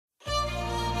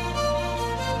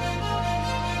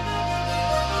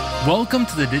Welcome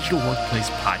to the Digital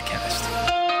Workplace Podcast.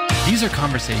 These are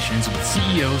conversations with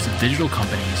CEOs of digital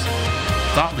companies,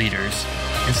 thought leaders,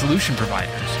 and solution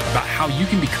providers about how you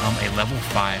can become a level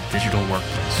 5 digital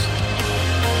workplace.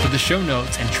 For the show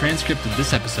notes and transcript of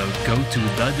this episode, go to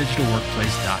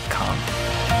thedigitalworkplace.com.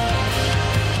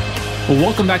 Well,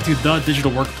 welcome back to the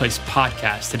Digital Workplace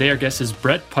Podcast. Today, our guest is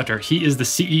Bretton Putter. He is the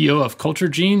CEO of Culture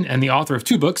Gene and the author of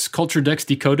 2 books, Culture Decks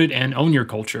Decoded and Own Your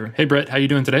Culture. Hey, Brett, how you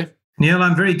doing today? Neil,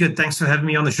 I'm very good. Thanks for having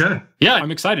me on the show. Yeah,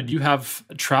 I'm excited. You have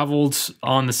traveled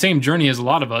on the same journey as a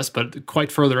lot of us, but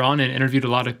quite further on, and interviewed a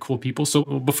lot of cool people. So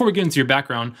before we get into your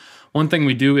background, one thing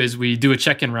we do is we do a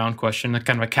check-in round question, a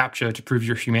kind of a CAPTCHA to prove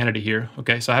your humanity here.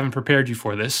 Okay, so I haven't prepared you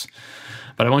for this,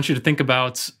 but I want you to think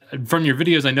about, from your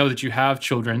videos, I know that you have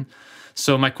children.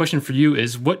 So my question for you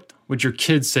is, what would your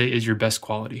kids say is your best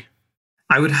quality?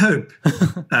 I would hope,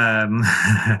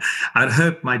 I'd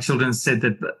hope my children said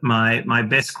that my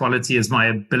best quality is my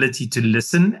ability to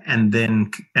listen and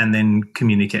then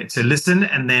communicate. So listen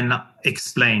and then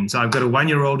explain. So I've got a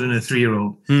 1-year-old and a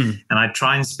 3-year-old, and I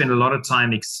try and spend a lot of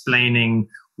time explaining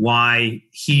why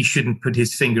he shouldn't put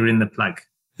his finger in the plug.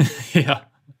 Yeah,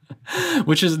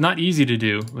 which is not easy to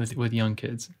do with young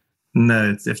kids.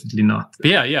 No, it's definitely not. But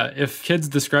yeah. If kids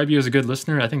describe you as a good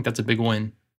listener, I think that's a big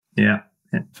win. Yeah.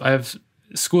 I have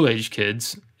school-age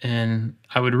kids, and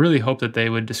I would really hope that they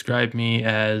would describe me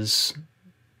as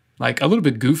like a little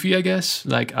bit goofy, I guess.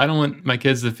 Like, I don't want my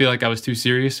kids to feel like I was too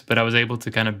serious, but I was able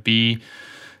to kind of be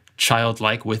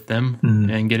childlike with them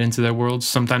and get into their worlds.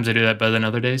 Sometimes I do that better than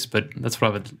other days, but that's what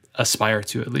I would aspire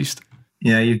to at least.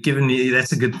 Yeah, you've given me,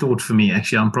 that's a good thought for me.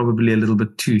 Actually, I'm probably a little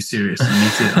bit too serious.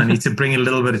 I need to bring a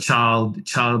little bit of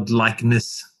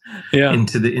childlikeness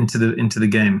into the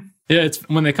game. Yeah, it's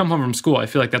when they come home from school, I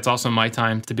feel like that's also my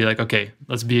time to be like, okay,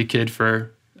 let's be a kid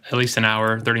for at least an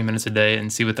hour, 30 minutes a day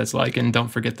and see what that's like. And don't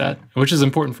forget that, which is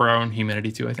important for our own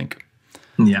humanity too, I think.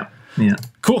 Yeah.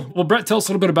 Cool. Well, Brett, tell us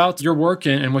a little bit about your work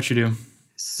and what you do.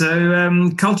 So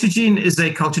Culture Gene is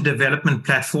a culture development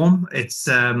platform. It's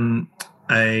a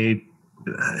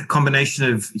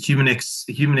combination of human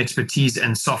expertise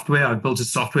and software. I've built a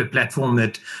software platform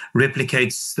that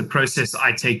replicates the process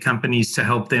I take companies to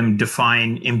help them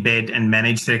define, embed, and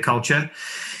manage their culture.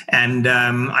 And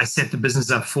I set the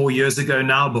business up 4 years ago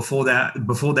now. Before that,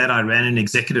 I ran an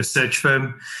executive search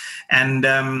firm, and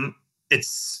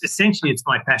it's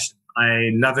my passion.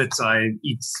 I love it. I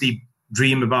eat, sleep,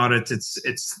 dream about it.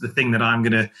 It's the thing that I'm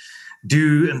going to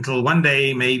do until one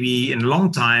day, maybe in a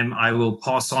long time, I will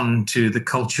pass on to the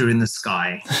culture in the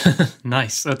sky.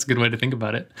 Nice. That's a good way to think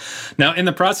about it. Now, in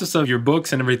the process of your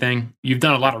books and everything, you've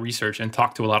done a lot of research and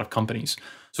talked to a lot of companies.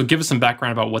 So give us some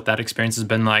background about what that experience has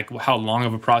been like. How long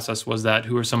of a process was that?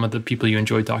 Who are some of the people you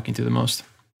enjoyed talking to the most?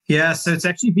 Yeah, so it's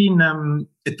actually been,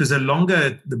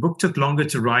 the book took longer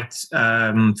to write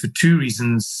for 2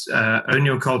 reasons. Own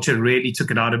Your Culture really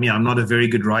took it out of me. I'm not a very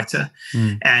good writer.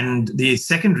 And the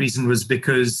second reason was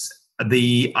because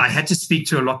I had to speak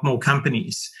to a lot more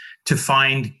companies to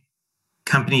find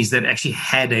companies that actually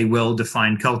had a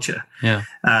well-defined culture. Yeah.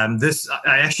 I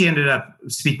actually ended up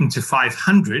speaking to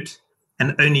 500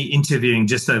 and only interviewing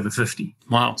just over 50.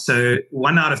 Wow. So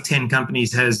 1 out of 10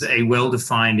 companies has a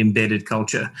well-defined embedded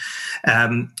culture.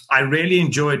 I really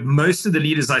enjoyed, most of the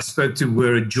leaders I spoke to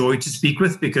were a joy to speak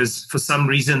with because for some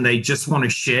reason they just want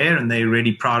to share and they're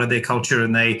really proud of their culture.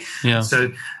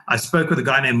 So I spoke with a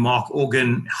guy named Mark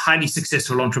Organ, highly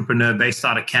successful entrepreneur based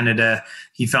out of Canada.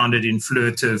 He founded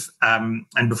Influitive,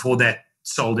 and before that,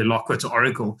 sold Eloqua to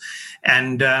Oracle.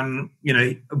 And,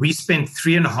 we spent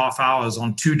 3.5 hours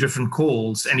on 2 different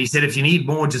calls. And he said, if you need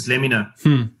more, just let me know,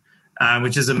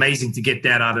 which is amazing to get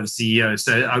that out of a CEO.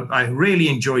 So I really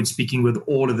enjoyed speaking with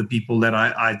all of the people that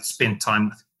I spent time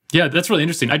with. Yeah, that's really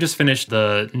interesting. I just finished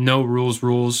the No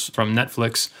Rules from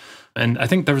Netflix. And I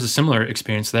think there was a similar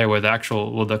experience there where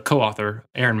the co-author,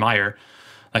 Erin Meyer,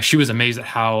 she was amazed at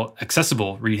how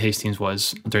accessible Reed Hastings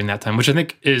was during that time, which I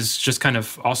think is just kind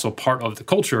of also part of the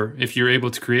culture. If you're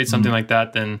able to create something like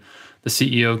that, then the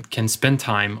CEO can spend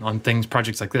time on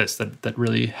projects like this that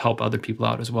really help other people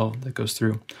out as well, that goes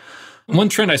through. One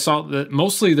trend I saw that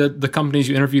mostly the companies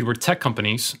you interviewed were tech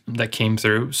companies that came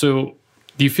through. So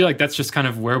do you feel like that's just kind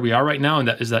of where we are right now? And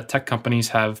that tech companies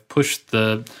have pushed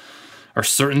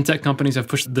certain tech companies have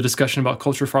pushed the discussion about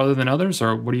culture farther than others?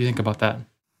 Or what do you think about that?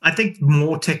 I think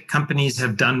more tech companies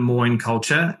have done more in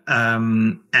culture.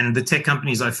 And the tech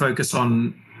companies I focus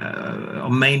on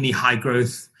are mainly high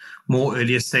growth, more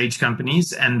earlier stage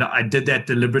companies. And I did that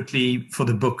deliberately for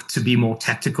the book to be more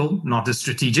tactical, not as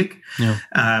strategic. Yeah.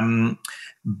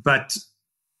 But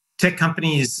tech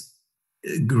companies,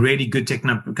 really good tech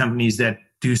companies that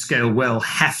do scale well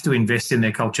have to invest in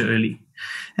their culture early.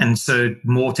 And so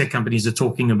more tech companies are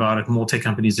talking about it, more tech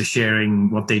companies are sharing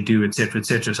what they do, et cetera, et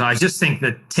cetera. So I just think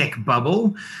that tech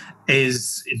bubble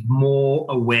is more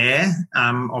aware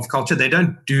of culture. They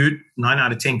don't do it. 9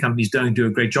 out of 10 companies don't do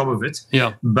a great job of it.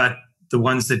 Yeah. But the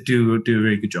ones that do a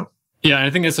very good job. Yeah, and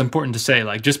I think it's important to say,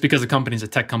 like, just because a company is a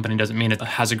tech company doesn't mean it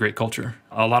has a great culture.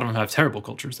 A lot of them have terrible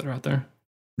cultures that are out there.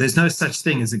 There's no such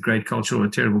thing as a great culture or a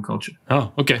terrible culture.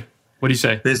 Oh, okay. What do you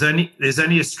say? There's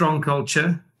only a strong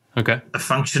culture, okay, a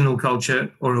functional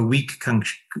culture, or a weak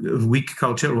culture,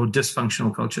 or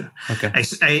dysfunctional culture. Okay.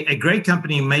 A great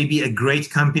company may be a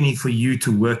great company for you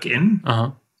to work in,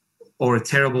 or a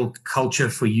terrible culture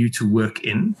for you to work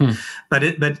in. But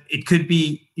it could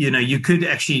be, you could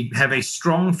actually have a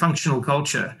strong functional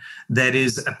culture that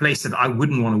is a place that I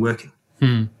wouldn't want to work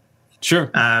in.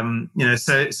 Sure.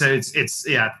 So it's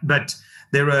yeah. But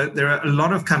there are a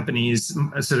lot of companies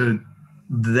sort of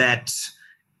that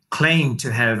claim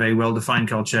to have a well-defined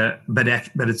culture, but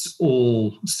it's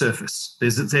all surface.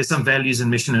 There's some values and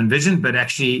mission and vision, but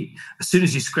actually, as soon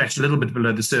as you scratch a little bit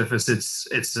below the surface,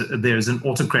 there's an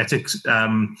autocratic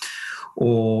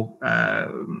or a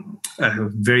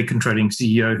very controlling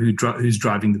CEO who's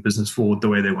driving the business forward the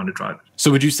way they want to drive it.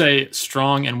 So would you say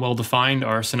strong and well-defined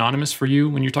are synonymous for you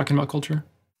when you're talking about culture?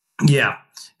 Yeah.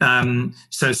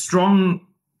 So strong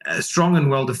and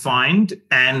well-defined,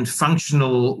 and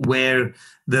functional, where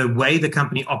the way the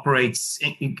company operates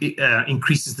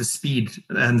increases the speed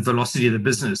and velocity of the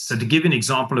business. So to give an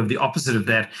example of the opposite of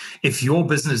that, if your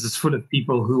business is full of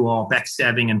people who are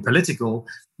backstabbing and political,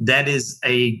 that is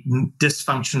a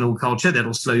dysfunctional culture that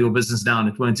will slow your business down.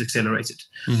 It won't accelerate it.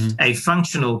 A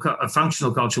functional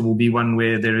culture will be one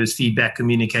where there is feedback,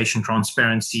 communication,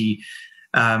 transparency,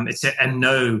 and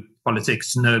no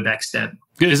politics, no backstab.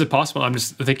 Is it possible? I'm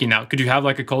just thinking now, could you have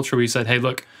like a culture where you said, hey,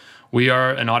 look, we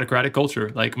are an autocratic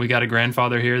culture. Like, we got a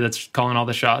grandfather here that's calling all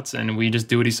the shots, and we just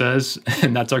do what he says,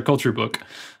 and that's our culture book.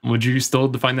 Would you still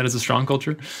define that as a strong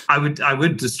culture? I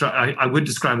would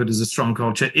describe it as a strong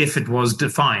culture if it was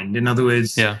defined. In other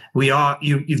words,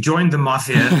 you've joined the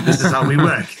mafia. This is how we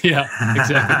work. Yeah,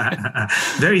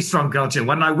 exactly. Very strong culture.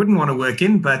 One I wouldn't want to work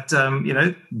in, but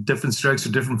different strokes for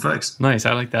different folks. Nice,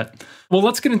 I like that. Well,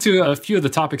 let's get into a few of the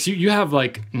topics. You have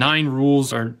like 9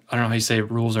 rules, or I don't know how you say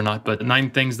rules or not, but 9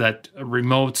 things that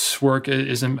remote work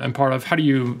is in part of. How do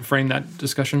you frame that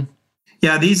discussion?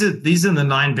 Yeah, these are the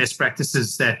 9 best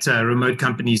practices that remote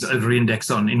companies over-index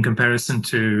on in comparison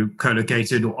to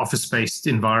co-located or office-based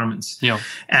environments. Yeah,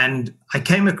 and I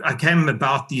came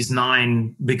about these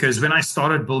 9 because when I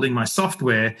started building my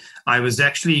software, I was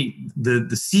actually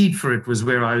the seed for it was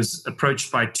where I was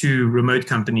approached by 2 remote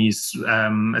companies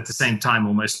at the same time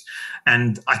almost,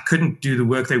 and I couldn't do the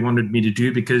work they wanted me to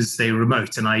do because they were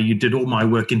remote, and you did all my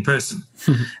work in person.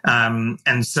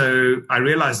 And so I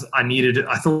realized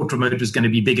I thought remote was going to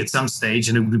be big at some stage,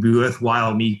 and it would be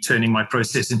worthwhile me turning my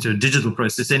process into a digital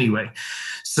process anyway.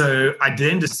 So I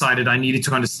then decided I needed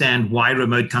to understand why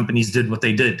remote companies did what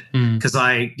they did. Because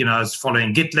I was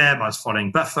following GitLab, I was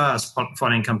following Buffer, I was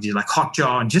following companies like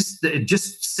Hotjar,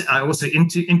 and I also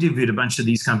interviewed a bunch of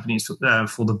these companies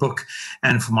for the book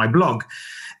and for my blog.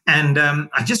 And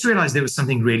I just realized there was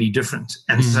something really different.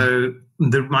 And so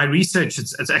my research,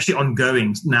 it's actually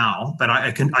ongoing now, but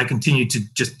I continue to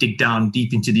just dig down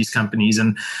deep into these companies.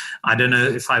 And I don't know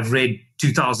if I've read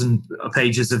 2,000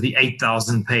 pages of the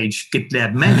 8,000 page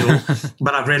GitLab manual,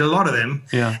 but I've read a lot of them.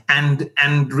 Yeah.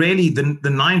 And really the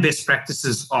 9 best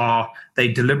practices are they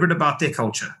deliberate about their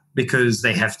culture, because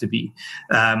they have to be.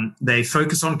 They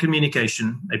focus on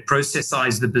communication. They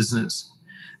processize the business.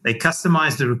 They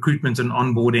customize the recruitment and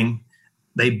onboarding.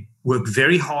 They work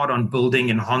very hard on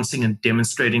building, enhancing, and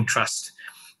demonstrating trust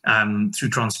through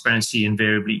transparency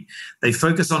invariably. They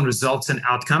focus on results and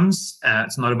outcomes.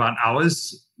 It's not about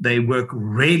hours. They work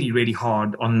really, really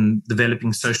hard on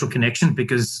developing social connection,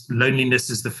 because loneliness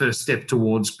is the first step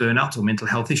towards burnout or mental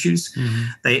health issues.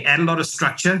 They add a lot of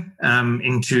structure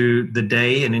into the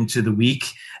day and into the week,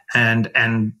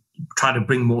 and try to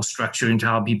bring more structure into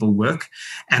how people work.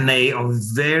 And they are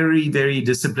very, very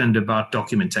disciplined about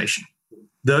documentation.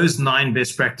 Those 9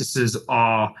 best practices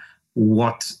are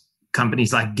what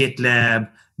companies like GitLab,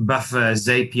 Buffer,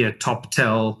 Zapier,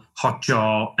 TopTel,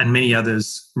 Hotjar, and many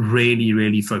others really,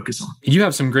 really focus on. You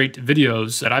have some great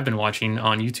videos that I've been watching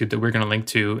on YouTube that we're going to link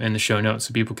to in the show notes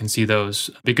so people can see those,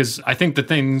 because I think the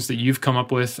things that you've come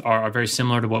up with are very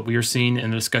similar to what we are seeing in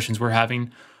the discussions we're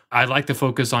having. I like to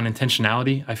focus on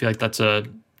intentionality. I feel like that's a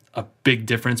big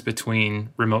difference between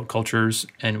remote cultures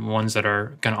and ones that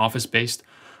are kind of office-based,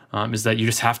 is that you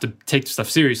just have to take stuff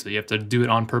seriously. You have to do it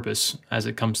on purpose as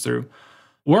it comes through.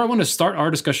 Where I want to start our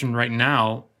discussion right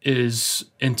now is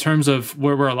in terms of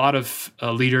where a lot of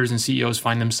leaders and CEOs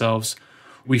find themselves.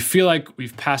 We feel like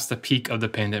we've passed the peak of the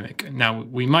pandemic. Now,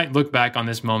 we might look back on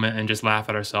this moment and just laugh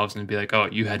at ourselves and be like, oh,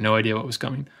 you had no idea what was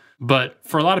coming. But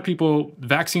for a lot of people,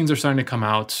 vaccines are starting to come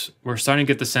out. We're starting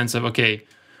to get the sense of, okay,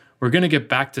 we're going to get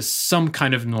back to some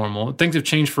kind of normal. Things have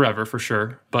changed forever, for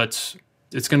sure, but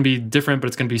it's going to be different, but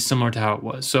it's going to be similar to how it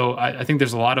was. So I think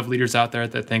there's a lot of leaders out there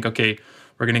that think, okay,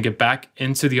 we're going to get back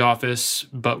into the office,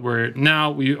 but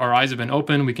our eyes have been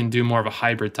open. We can do more of a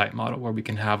hybrid type model where we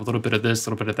can have a little bit of this, a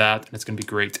little bit of that, and it's going to be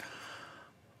great.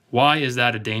 Why is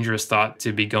that a dangerous thought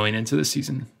to be going into the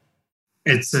season?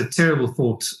 It's a terrible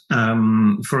thought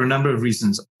for a number of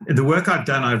reasons. The work I've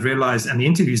done, I've realized, and the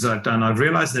interviews I've done, I've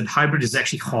realized that hybrid is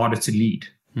actually harder to lead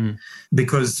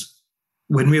because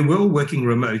when we're all working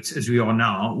remote, as we are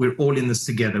now, we're all in this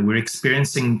together. We're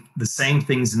experiencing the same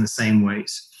things in the same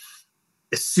ways.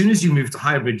 As soon as you move to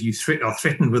hybrid, you are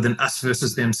threatened with an us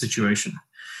versus them situation.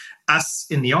 Us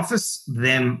in the office,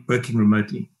 them working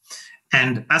remotely.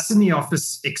 And us in the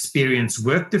office experience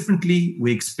work differently.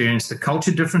 We experience the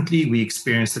culture differently. We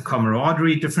experience the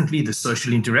camaraderie differently, the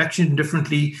social interaction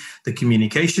differently. The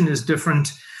communication is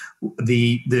different.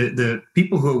 The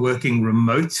people who are working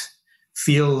remote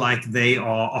feel like they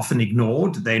are often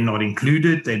ignored. They're not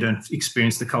included. They don't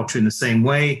experience the culture in the same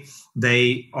way.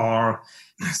 They are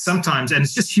sometimes, and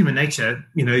it's just human nature,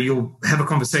 you'll have a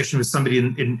conversation with somebody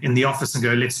in the office and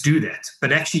go, let's do that.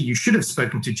 But actually, you should have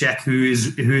spoken to Jack, who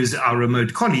is our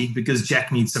remote colleague, because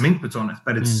Jack needs some input on it.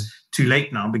 But it's too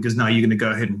late now, because now you're going to go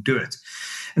ahead and do it.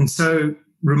 And so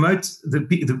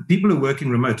the people who are working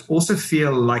remote also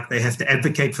feel like they have to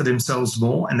advocate for themselves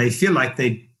more, and they feel like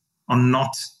they are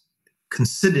not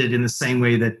considered in the same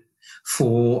way that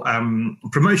for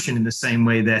promotion, in the same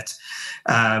way that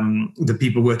the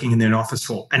people working in their office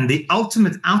for. And the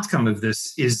ultimate outcome of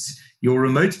this is your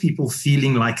remote people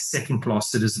feeling like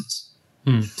second-class citizens.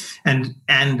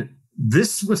 And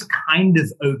this was kind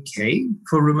of okay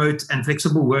for remote and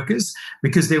flexible workers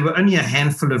because there were only a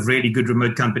handful of really good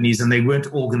remote companies and they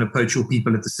weren't all going to poach your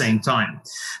people at the same time.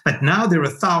 But now there are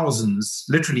thousands,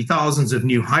 literally thousands of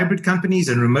new hybrid companies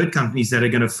and remote companies that are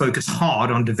going to focus hard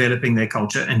on developing their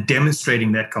culture and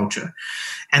demonstrating that culture.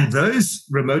 And those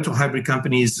remote or hybrid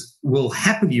companies will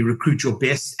happily recruit your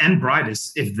best and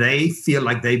brightest if they feel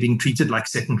like they're being treated like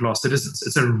second-class citizens.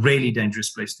 It's a really dangerous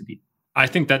place to be. I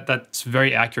think that's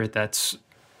very accurate. That's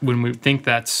when we think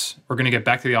that we're going to get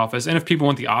back to the office. And if people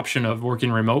want the option of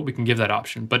working remote, we can give that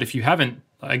option. But if you haven't,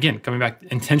 again, coming back,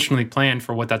 intentionally planned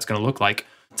for what that's going to look like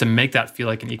to make that feel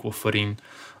like an equal footing,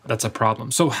 that's a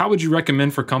problem. So how would you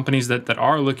recommend for companies that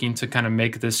are looking to kind of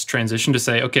make this transition to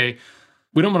say, okay,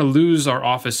 we don't want to lose our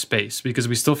office space because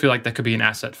we still feel like that could be an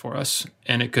asset for us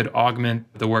and it could augment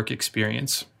the work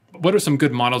experience? What are some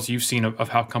good models you've seen of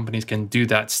how companies can do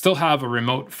that? Still have a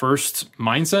remote first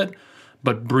mindset,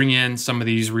 but bring in some of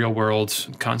these real world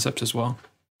concepts as well.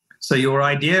 So your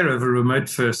idea of a remote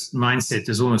first mindset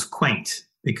is almost quaint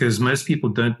because most people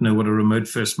don't know what a remote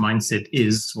first mindset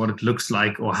is, what it looks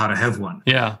like, or how to have one.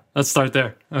 Yeah, let's start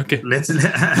there. Okay.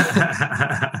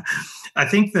 I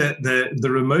think the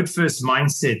remote first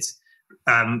mindset,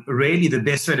 really the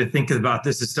best way to think about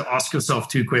this is to ask yourself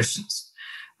two questions.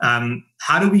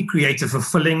 How do we create a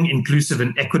fulfilling, inclusive,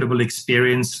 and equitable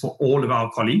experience for all of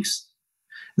our colleagues?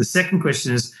 The second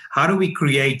question is, how do we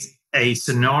create a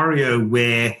scenario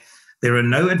where there are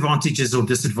no advantages or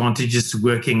disadvantages to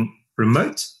working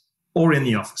remote or in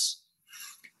the office?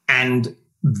 And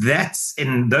that's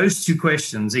in those two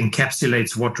questions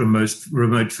encapsulates what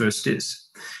remote first is.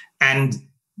 And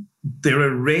there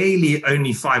are really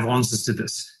only 5 answers to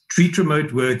this. Treat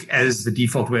remote work as the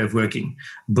default way of working.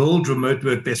 Build remote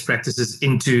work best practices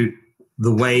into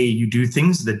the way you do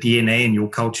things, the DNA in your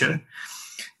culture.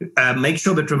 Make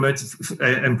sure that remote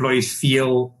employees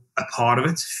feel a part of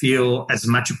it, feel as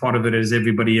much a part of it as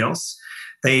everybody else.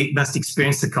 They must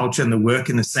experience the culture and the work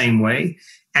in the same way.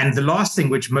 And the last thing,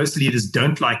 which most leaders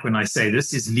don't like when I say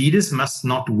this, is leaders must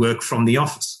not work from the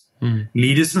office.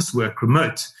 Leaders must work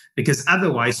remote. Because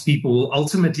otherwise, people will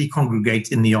ultimately congregate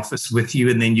in the office with you,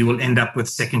 and then you will end up with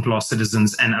second-class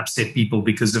citizens and upset people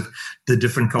because of the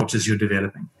different cultures you're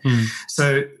developing.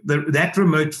 So that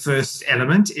remote-first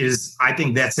element is, I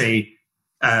think that's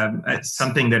it's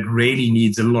something that really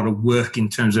needs a lot of work in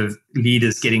terms of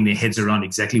leaders getting their heads around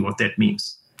exactly what that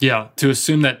means. Yeah, to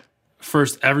assume that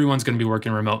first everyone's going to be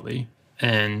working remotely,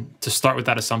 and to start with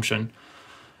that assumption,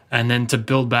 and then to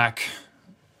build back.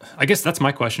 I guess that's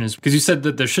my question is, because you said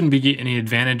that there shouldn't be any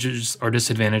advantages or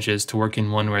disadvantages to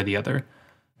working one way or the other.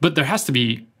 But there has to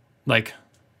be,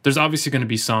 there's obviously going to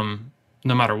be some,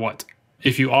 no matter what.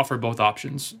 if you offer both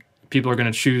options, people are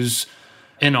going to choose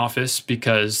in office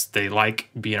because they like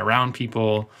being around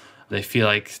people. They feel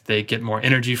like they get more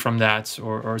energy from that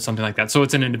or something like that. So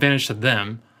it's an advantage to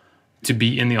them to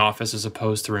be in the office as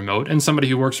opposed to remote. And somebody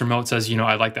who works remote says,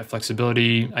 I like that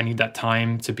flexibility. I need that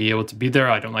time to be able to be there.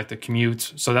 I don't like the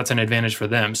commute. So that's an advantage for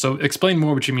them. So explain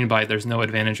more what you mean by there's no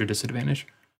advantage or disadvantage.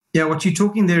 Yeah, what you're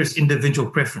talking there is individual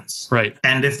preference. Right.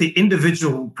 And if the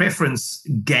individual preference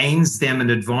gains them an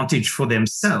advantage for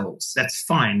themselves, that's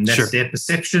fine. That's their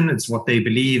perception. It's what they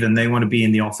believe, and they want to be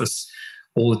in the office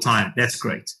all the time. That's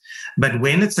great. But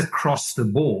when it's across the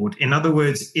board, in other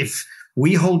words, if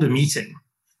we hold a meeting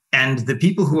and the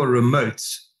people who are remote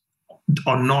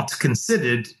are not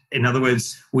considered, in other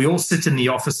words, we all sit in the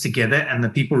office together and the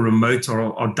people remote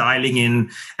are dialing in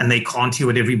and they can't hear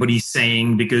what everybody's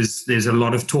saying because there's a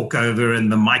lot of talk over and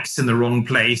the mic's in the wrong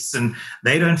place and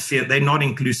they don't feel they're not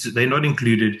inclusive, they're not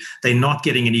included, they're not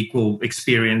getting an equal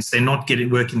experience, they're not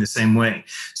working the same way.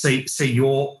 So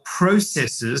your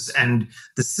processes and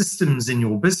the systems in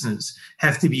your business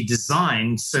have to be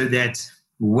designed so that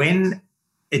when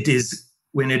it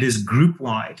is group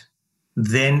wide,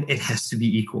 then it has to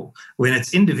be equal. When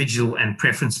it's individual and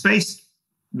preference-based,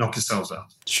 knock yourselves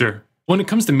out. Sure. When it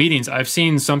comes to meetings, I've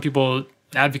seen some people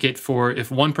advocate for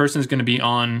if one person is going to be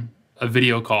on a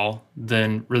video call,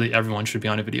 then really everyone should be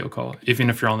on a video call, even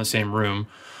if you're on the same room,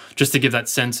 just to give that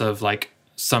sense of like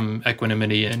some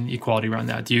equanimity and equality around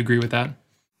that. Do you agree with that?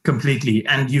 Completely.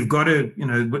 And you've got to,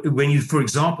 when you, for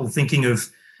example, thinking of,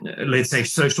 let's say,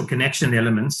 social connection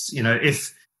elements,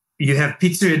 if you have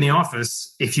pizza in the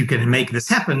office, if you can make this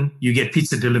happen, you get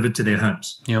pizza delivered to their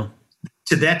homes. Yeah.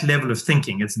 To that level of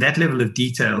thinking, it's that level of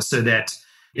detail so that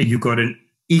you've got an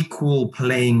equal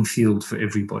playing field for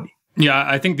everybody. Yeah,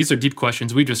 I think these are deep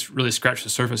questions. We just really scratched the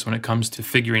surface when it comes to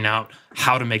figuring out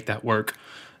how to make that work.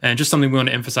 And just something we want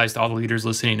to emphasize to all the leaders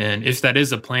listening in, if that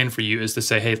is a plan for you, is to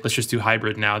say, hey, let's just do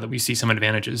hybrid now that we see some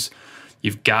advantages.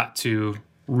 You've got to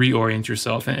reorient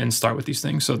yourself and start with these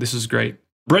things. So this is great.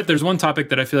 Brett, there's one topic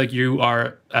that I feel like you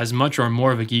are as much or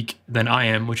more of a geek than I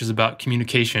am, which is about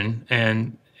communication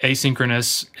and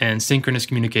asynchronous and synchronous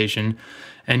communication.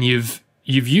 And you've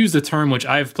used a term which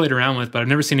I've played around with, but I've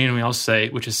never seen anyone else say,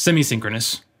 which is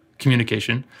semi-synchronous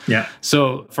communication. Yeah.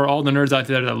 So for all the nerds out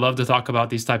there that love to talk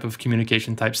about these type of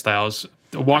communication type styles,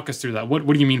 walk us through that. What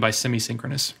do you mean by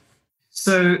semi-synchronous?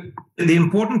 So the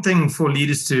important thing for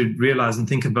leaders to realize and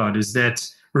think about is that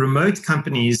remote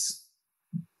companies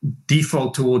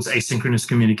default towards asynchronous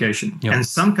communication. Yep. And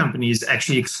some companies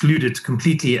actually exclude it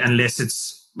completely unless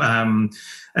it's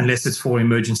for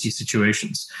emergency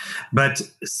situations. But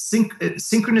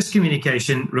synchronous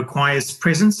communication requires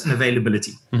presence and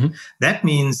availability. Mm-hmm. That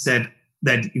means that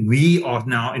we are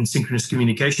now in synchronous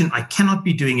communication. I cannot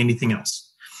be doing anything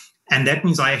else. And that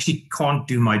means I actually can't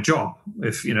do my job,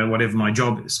 if whatever my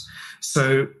job is.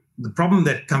 So the problem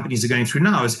that companies are going through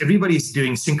now is everybody's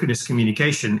doing synchronous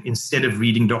communication instead of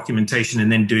reading documentation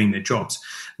and then doing their jobs,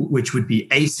 which would be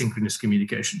asynchronous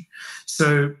communication.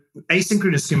 So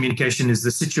asynchronous communication is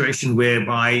the situation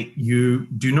whereby you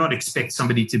do not expect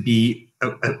somebody to be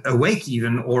awake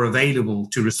even or available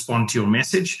to respond to your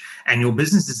message, and your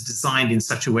business is designed in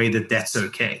such a way that that's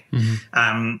okay.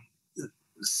 Mm-hmm.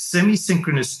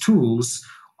 Semi-synchronous tools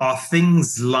are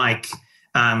things like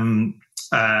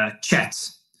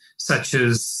chat, such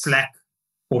as Slack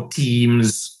or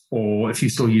Teams, or if you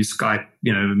still use Skype,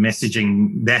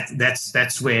 messaging. That's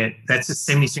a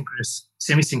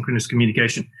semi-synchronous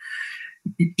communication.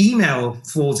 Email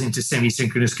falls into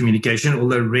semi-synchronous communication,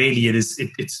 although rarely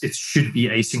it should be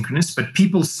asynchronous. But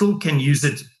people still can use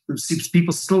it.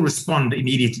 People still respond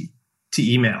immediately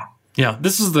to email. Yeah,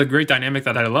 this is the great dynamic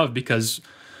that I love, because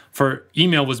for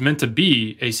email was meant to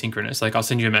be asynchronous. Like, I'll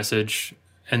send you a message,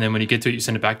 and then when you get to it, you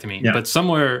send it back to me. Yeah. But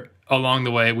somewhere along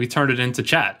the way, we turned it into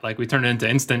chat. Like, we turned it into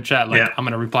instant chat. Like, I'm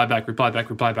going to reply back.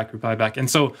 And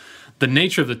so the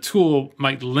nature of the tool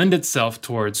might lend itself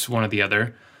towards one or the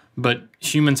other, but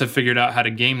humans have figured out how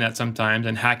to game that sometimes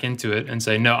and hack into it and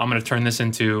say, no, I'm going to turn this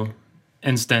into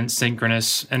instant,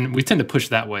 synchronous. And we tend to push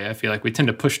that way. I feel like we tend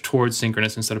to push towards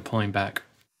synchronous instead of pulling back.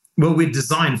 Well, we're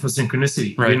designed for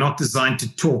synchronicity. Right. We're not designed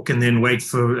to talk and then wait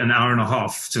for an hour and a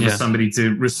half for somebody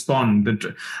to respond. But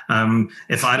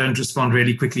if I don't respond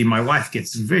really quickly, my wife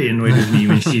gets very annoyed with me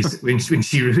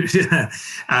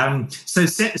So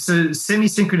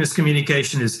semi-synchronous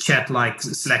communication is chat like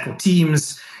Slack or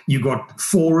Teams. You got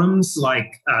forums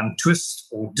like Twist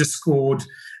or Discord.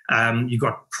 You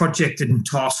got project and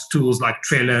task tools like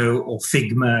Trello or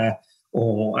Figma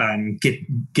or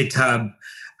GitHub.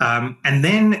 And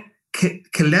then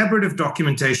Collaborative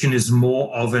documentation is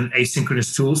more of an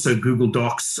asynchronous tool, so Google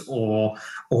Docs or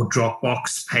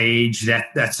Dropbox page,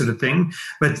 that sort of thing.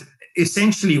 But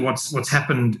essentially what's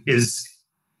happened is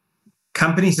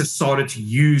companies have started to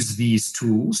use these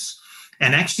tools,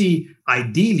 and actually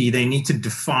ideally they need to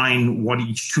define what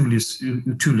each tool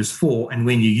is for and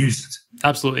when you use it.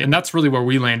 Absolutely. And that's really where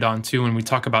we land on too when we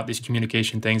talk about these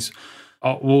communication things.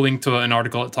 We'll link to an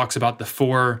article that talks about the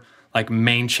 4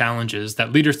 main challenges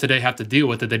that leaders today have to deal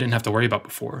with that they didn't have to worry about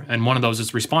before. And one of those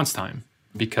is response time,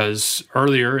 because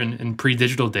earlier in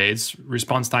pre-digital days,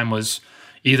 response time was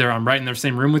either I'm right in the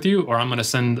same room with you, or I'm going to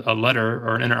send a letter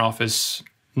or an inter-office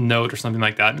note or something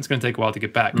like that, and it's going to take a while to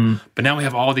get back. But now we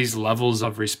have all these levels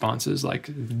of responses.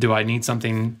 Do I need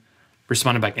something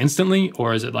responded back instantly,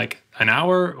 or is it an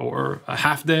hour or a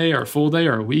half day or a full day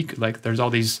or a week? There's all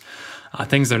these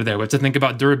things that are there. We have to think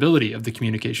about durability of the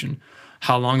communication.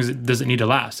 How long does it need to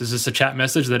last? Is this a chat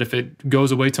message that if it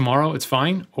goes away tomorrow, it's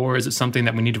fine? Or is it something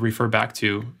that we need to refer back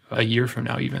to a year from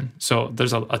now even? So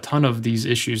there's a ton of these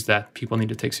issues that people need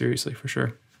to take seriously for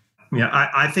sure. Yeah,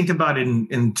 I think about it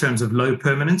in terms of low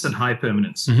permanence and high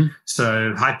permanence.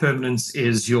 So high permanence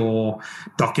is your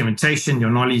documentation, your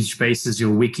knowledge bases,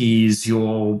 your wikis,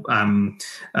 your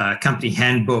company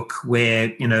handbook, where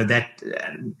that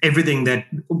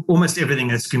almost everything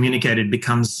that's communicated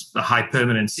becomes a high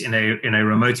permanence in a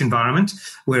remote environment.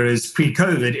 Whereas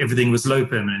pre-COVID, everything was low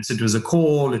permanence. It was a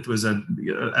call, it was a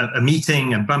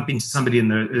meeting, a bump into somebody in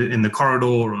the corridor,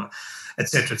 or et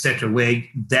cetera, where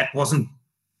that wasn't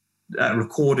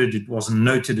recorded, it wasn't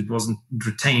noted, it wasn't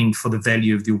retained for the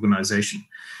value of the organization.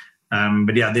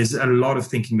 But yeah, there's a lot of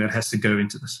thinking that has to go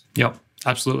into this. Yep,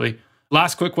 absolutely.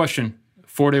 Last quick question: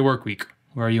 4-day work week.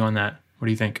 Where are you on that? What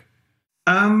do you think?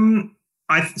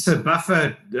 So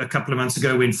Buffer a couple of months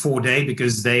ago went 4-day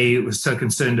because they were so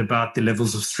concerned about the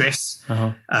levels of stress.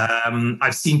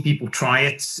 I've seen people try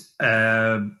it,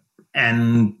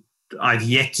 and I've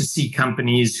yet to see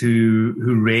companies who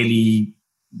really,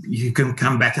 you can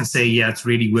come back and say, yeah, it's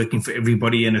really working for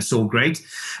everybody and it's all great.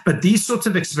 But these sorts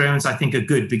of experiments, I think, are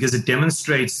good because it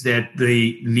demonstrates that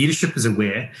the leadership is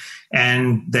aware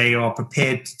and they are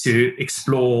prepared to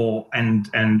explore and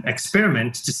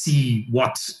experiment to see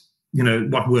what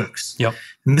works. Yep.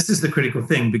 And this is the critical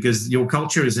thing, because your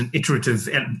culture is an iterative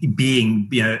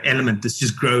element that's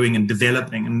just growing and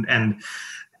developing, and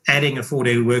adding a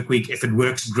 4-day work week, if it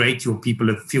works, great. Your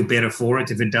people feel better for it.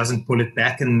 If it doesn't, pull it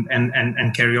back and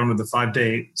carry on with the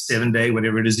 5-day, 7-day,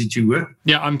 whatever it is that you work.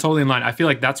 Yeah, I'm totally in line. I feel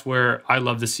like that's where I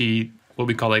love to see what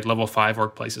we call level 5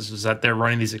 workplaces, is that they're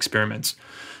running these experiments,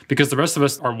 because the rest of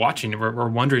us are watching. We're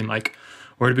wondering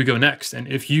where do we go next? And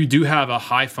if you do have a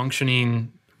high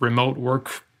functioning remote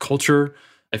work culture,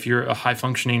 if you're a high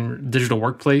functioning digital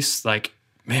workplace,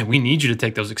 man, we need you to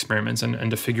take those experiments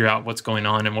and to figure out what's going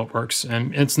on and what works.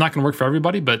 And it's not going to work for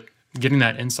everybody, but getting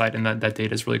that insight and that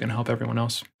data is really going to help everyone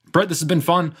else. Brett, this has been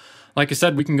fun. Like I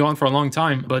said, we can go on for a long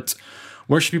time, but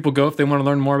where should people go if they want to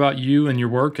learn more about you and your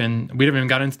work? And we haven't even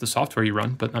got into the software you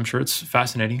run, but I'm sure it's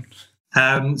fascinating.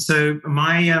 So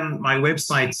my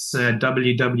website's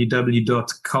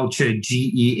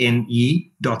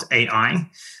www.culturegene.ai.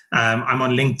 I'm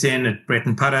on LinkedIn at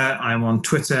Bretton Putter. I'm on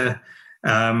Twitter.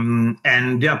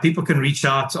 And yeah, people can reach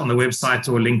out on the website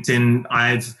or LinkedIn.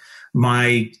 I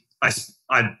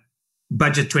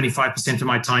budget 25% of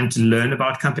my time to learn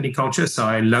about company culture. So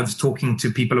I love talking to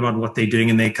people about what they're doing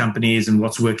in their companies and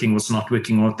what's working, what's not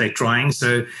working, what they're trying.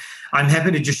 So I'm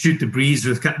happy to just shoot the breeze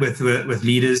with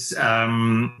leaders.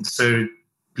 So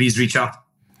please reach out.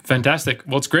 Fantastic.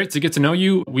 Well, it's great to get to know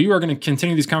you. We are going to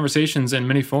continue these conversations in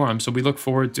many forums. So we look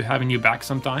forward to having you back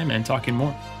sometime and talking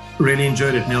more. Really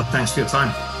enjoyed it, Neil. Thanks for your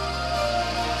time.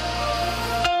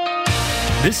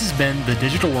 This has been the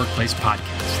Digital Workplace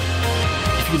Podcast.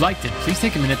 If you liked it, please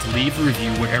take a minute to leave a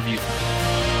review wherever you find it.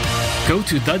 Go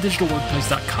to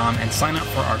thedigitalworkplace.com and sign up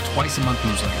for our twice-a-month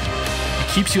newsletter.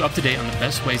 It keeps you up to date on the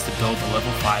best ways to build a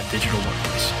level 5 digital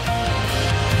workplace.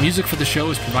 Music for the show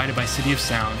is provided by City of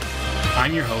Sound.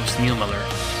 I'm your host, Neil Miller.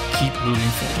 Keep moving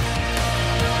forward.